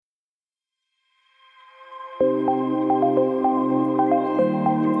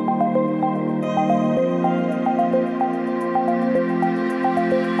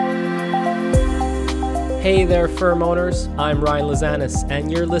Hey there, firm owners. I'm Ryan Lazanis,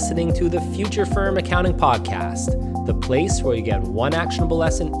 and you're listening to the Future Firm Accounting Podcast, the place where you get one actionable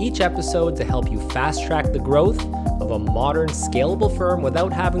lesson each episode to help you fast track the growth of a modern, scalable firm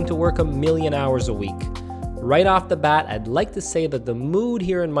without having to work 1,000,000 hours a week. Right off the bat, I'd like to say that the mood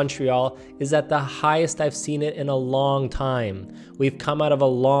here in Montreal is at the highest I've seen it in a long time. We've come out of a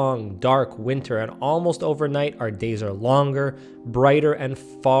long, dark winter, and almost overnight, our days are longer, brighter, and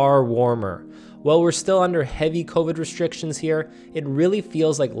far warmer. While we're still under heavy COVID restrictions here, it really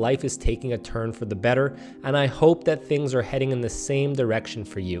feels like life is taking a turn for the better, and I hope that things are heading in the same direction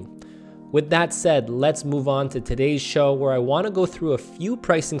for you. With that said, let's move on to today's show, where I want to go through a few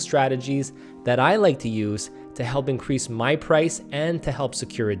pricing strategies that I like to use to help increase my price and to help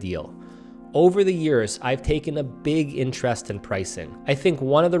secure a deal. Over the years, I've taken a big interest in pricing. I think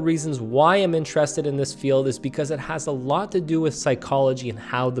one of the reasons why I'm interested in this field is because it has a lot to do with psychology and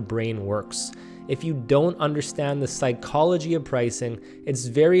how the brain works. If you don't understand the psychology of pricing, it's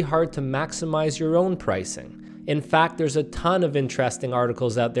very hard to maximize your own pricing. In fact, there's a ton of interesting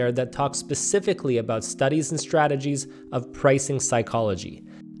articles out there that talk specifically about studies and strategies of pricing psychology.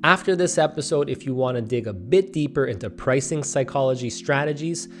 After this episode, if you want to dig a bit deeper into pricing psychology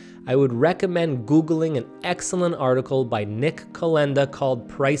strategies, I would recommend Googling an excellent article by Nick Kolenda called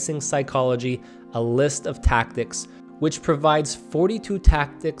Pricing Psychology, A List of Tactics, which provides 42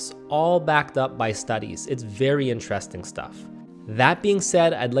 tactics all backed up by studies. It's very interesting stuff. That being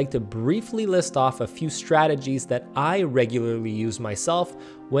said, I'd like to briefly list off a few strategies that I regularly use myself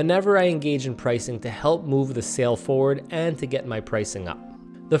whenever I engage in pricing to help move the sale forward and to get my pricing up.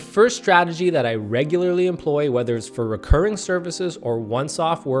 The first strategy that I regularly employ, whether it's for recurring services or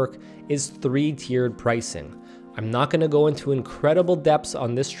once-off work, is 3-tiered pricing. I'm not going to go into incredible depths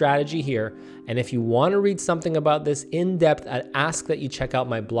on this strategy here, and if you want to read something about this in depth, I'd ask that you check out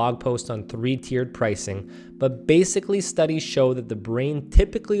my blog post on 3-tiered pricing. But basically, studies show that the brain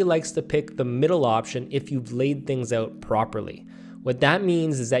typically likes to pick the middle option if you've laid things out properly. What that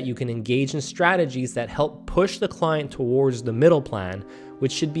means is that you can engage in strategies that help push the client towards the middle plan,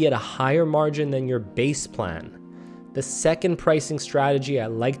 which should be at a higher margin than your base plan. The second pricing strategy I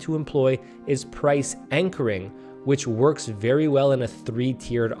like to employ is price anchoring, which works very well in a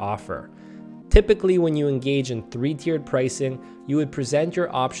 3-tiered offer. Typically, when you engage in 3-tiered pricing, you would present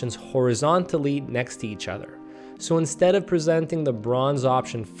your options horizontally next to each other. So instead of presenting the bronze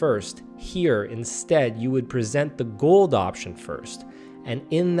option first, here instead you would present the gold option first. And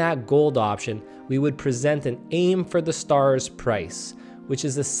in that gold option, we would present an aim for the stars price, which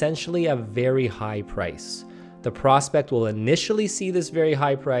is essentially a very high price. The prospect will initially see this very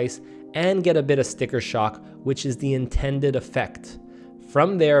high price and get a bit of sticker shock, which is the intended effect.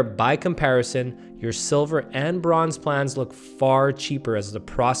 From there, by comparison, your silver and bronze plans look far cheaper as the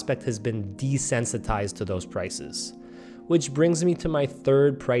prospect has been desensitized to those prices. Which brings me to my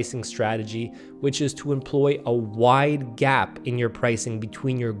third pricing strategy, which is to employ a wide gap in your pricing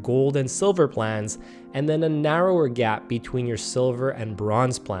between your gold and silver plans, and then a narrower gap between your silver and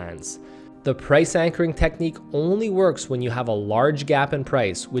bronze plans. The price anchoring technique only works when you have a large gap in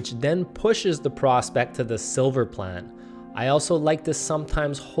price, which then pushes the prospect to the silver plan. I also like to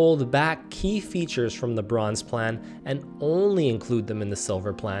sometimes hold back key features from the bronze plan and only include them in the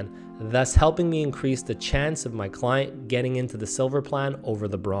silver plan, thus helping me increase the chance of my client getting into the silver plan over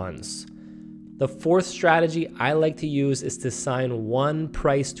the bronze. The fourth strategy I like to use is to assign one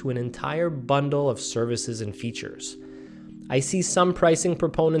price to an entire bundle of services and features. I see some pricing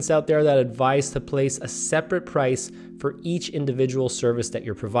proponents out there that advise to place a separate price for each individual service that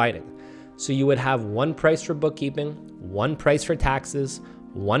you're providing. So you would have one price for bookkeeping, one price for taxes,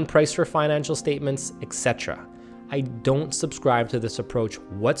 one price for financial statements, etc. I don't subscribe to this approach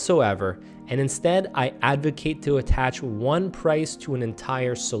whatsoever, and instead I advocate to attach one price to an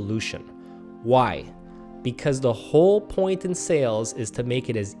entire solution. Why? Because the whole point in sales is to make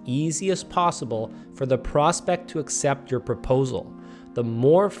it as easy as possible for the prospect to accept your proposal. The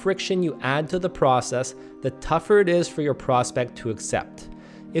more friction you add to the process, the tougher it is for your prospect to accept.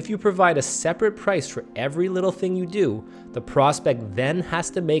 If you provide a separate price for every little thing you do, the prospect then has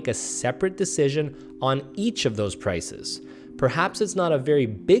to make a separate decision on each of those prices. Perhaps it's not a very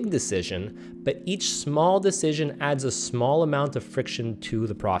big decision, but each small decision adds a small amount of friction to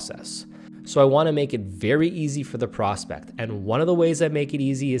the process. So I want to make it very easy for the prospect. And one of the ways I make it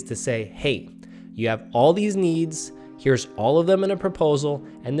easy is to say, hey, you have all these needs, here's all of them in a proposal,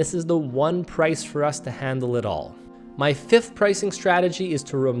 and this is the one price for us to handle it all. My fifth pricing strategy is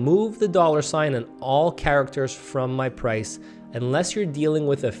to remove the $ and all characters from my price unless you're dealing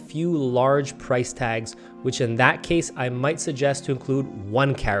with a few large price tags, which in that case I might suggest to include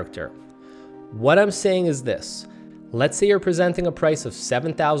one character. What I'm saying is this. Let's say you're presenting a price of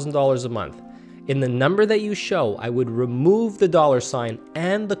 $7,000 a month. In the number that you show, I would remove the $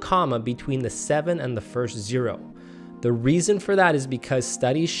 and the comma between the 7 and the first 0. The reason for that is because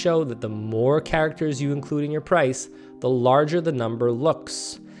studies show that the more characters you include in your price, the larger the number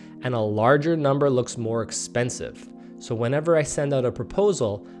looks. And a larger number looks more expensive. So whenever I send out a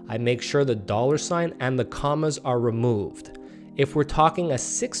proposal, I make sure the $ and the commas are removed. If we're talking a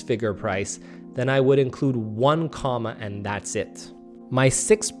 6-figure price, then I would include 1 comma and that's it. My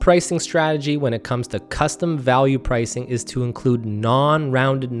 6th pricing strategy when it comes to custom value pricing is to include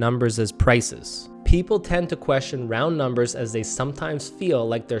non-rounded numbers as prices. People tend to question round numbers as they sometimes feel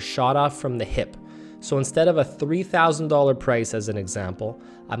like they're shot off from the hip. So instead of a $3,000 price as an example,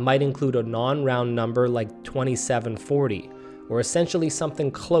 I might include a non-round number like $2,740, or essentially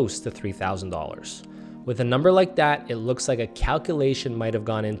something close to $3,000. With a number like that, it looks like a calculation might have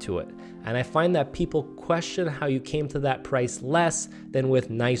gone into it, and I find that people question how you came to that price less than with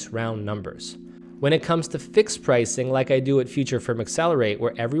nice round numbers. When it comes to fixed pricing, like I do at Future Firm Accelerate,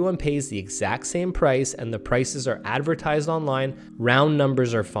 where everyone pays the exact same price and the prices are advertised online, round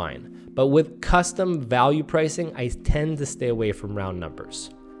numbers are fine. But with custom value pricing, I tend to stay away from round numbers.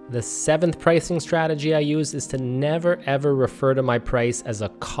 The 7th pricing strategy I use is to never ever refer to my price as a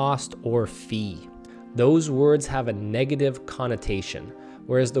cost or fee. Those words have a negative connotation,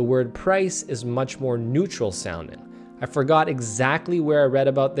 whereas the word price is much more neutral sounding. I forgot exactly where I read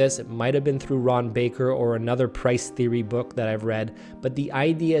about this. It might have been through Ron Baker or another price theory book that I've read, but the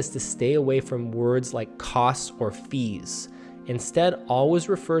idea is to stay away from words like costs or fees. Instead, always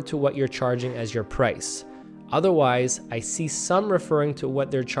refer to what you're charging as your price. Otherwise, I see some referring to what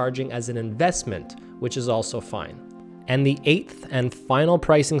they're charging as an investment, which is also fine. And the 8th and final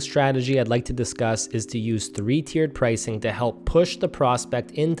pricing strategy I'd like to discuss is to use 3-tiered pricing to help push the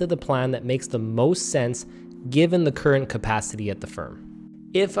prospect into the plan that makes the most sense given the current capacity at the firm.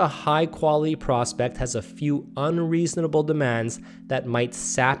 If a high-quality prospect has a few unreasonable demands that might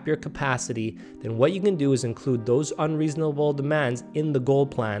sap your capacity, then what you can do is include those unreasonable demands in the goal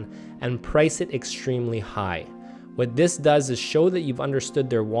plan and price it extremely high. What this does is show that you've understood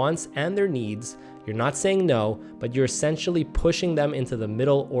their wants and their needs. You're not saying no, but you're essentially pushing them into the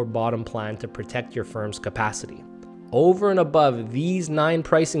middle or bottom plan to protect your firm's capacity. Over and above these 9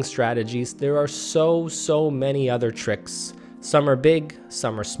 pricing strategies, there are so many other tricks. Some are big,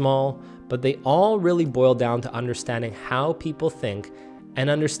 some are small, but they all really boil down to understanding how people think and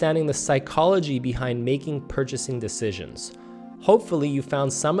understanding the psychology behind making purchasing decisions. Hopefully you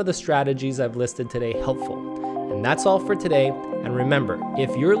found some of the strategies I've listed today helpful. And that's all for today. And remember,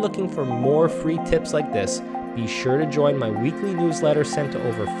 if you're looking for more free tips like this, be sure to join my weekly newsletter sent to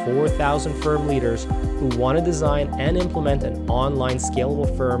over 4,000 firm leaders who want to design and implement an online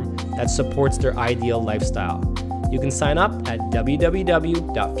scalable firm that supports their ideal lifestyle. You can sign up at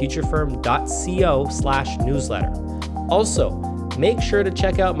www.futurefirm.co/newsletter. Also, make sure to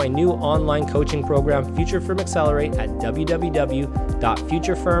check out my new online coaching program, Future Firm Accelerate, at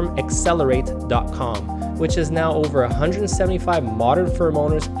www.futurefirmaccelerate.com, which is now over 175 modern firm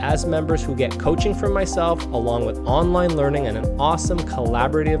owners as members who get coaching from myself, along with online learning and an awesome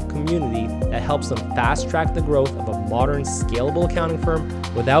collaborative community that helps them fast track the growth of a modern, scalable accounting firm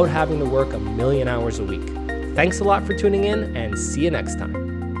without having to work a million hours a week. Thanks a lot for tuning in, and see you next time.